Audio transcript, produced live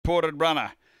ported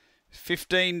runner.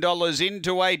 $15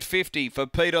 into $8.50 for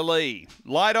Peter Lee.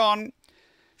 Light on.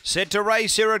 Set to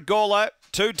race here at Gawler.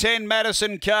 210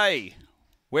 Madison K.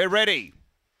 We're ready.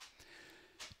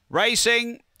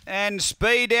 Racing. And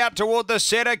speed out toward the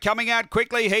centre, coming out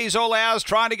quickly. He's All Ours,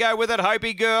 trying to go with it.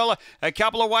 Hopi Girl, a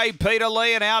couple away. Peter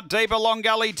Lee, and out deep along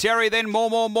Gully Terry. Then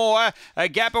more. A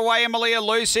gap away. Emily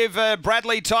Elusive,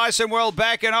 Bradley Tyson well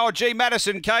back, and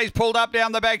Madison K's pulled up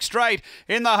down the back straight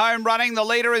in the home running. The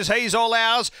leader is He's All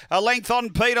Ours, a length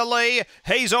on Peter Lee.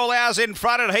 He's All Ours in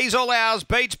front, and He's All Ours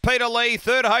beats Peter Lee.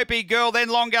 Third Hopi Girl, then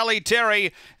Long Gully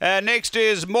Terry. Next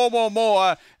is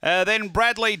more. Then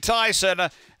Bradley Tyson.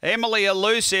 Emily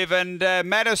Elusive, and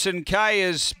Madison K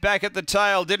is back at the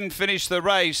tail, didn't finish the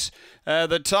race.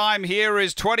 The time here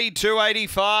is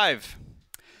 22.85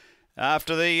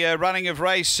 after the running of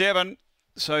race 7.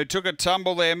 So took a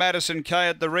tumble there, Madison K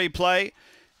at the replay,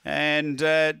 and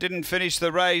didn't finish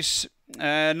the race.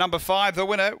 Number 5, the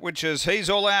winner, which is He's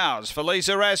All Ours for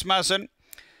Lisa Rasmussen.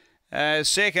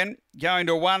 Second, going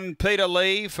to 1, Peter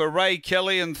Lee for Ray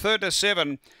Kelly, and third to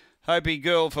 7, Hopi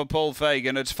Girl for Paul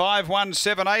Fagan. It's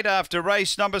 5-1-7-8 after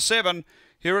race number 7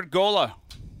 here at Gawler.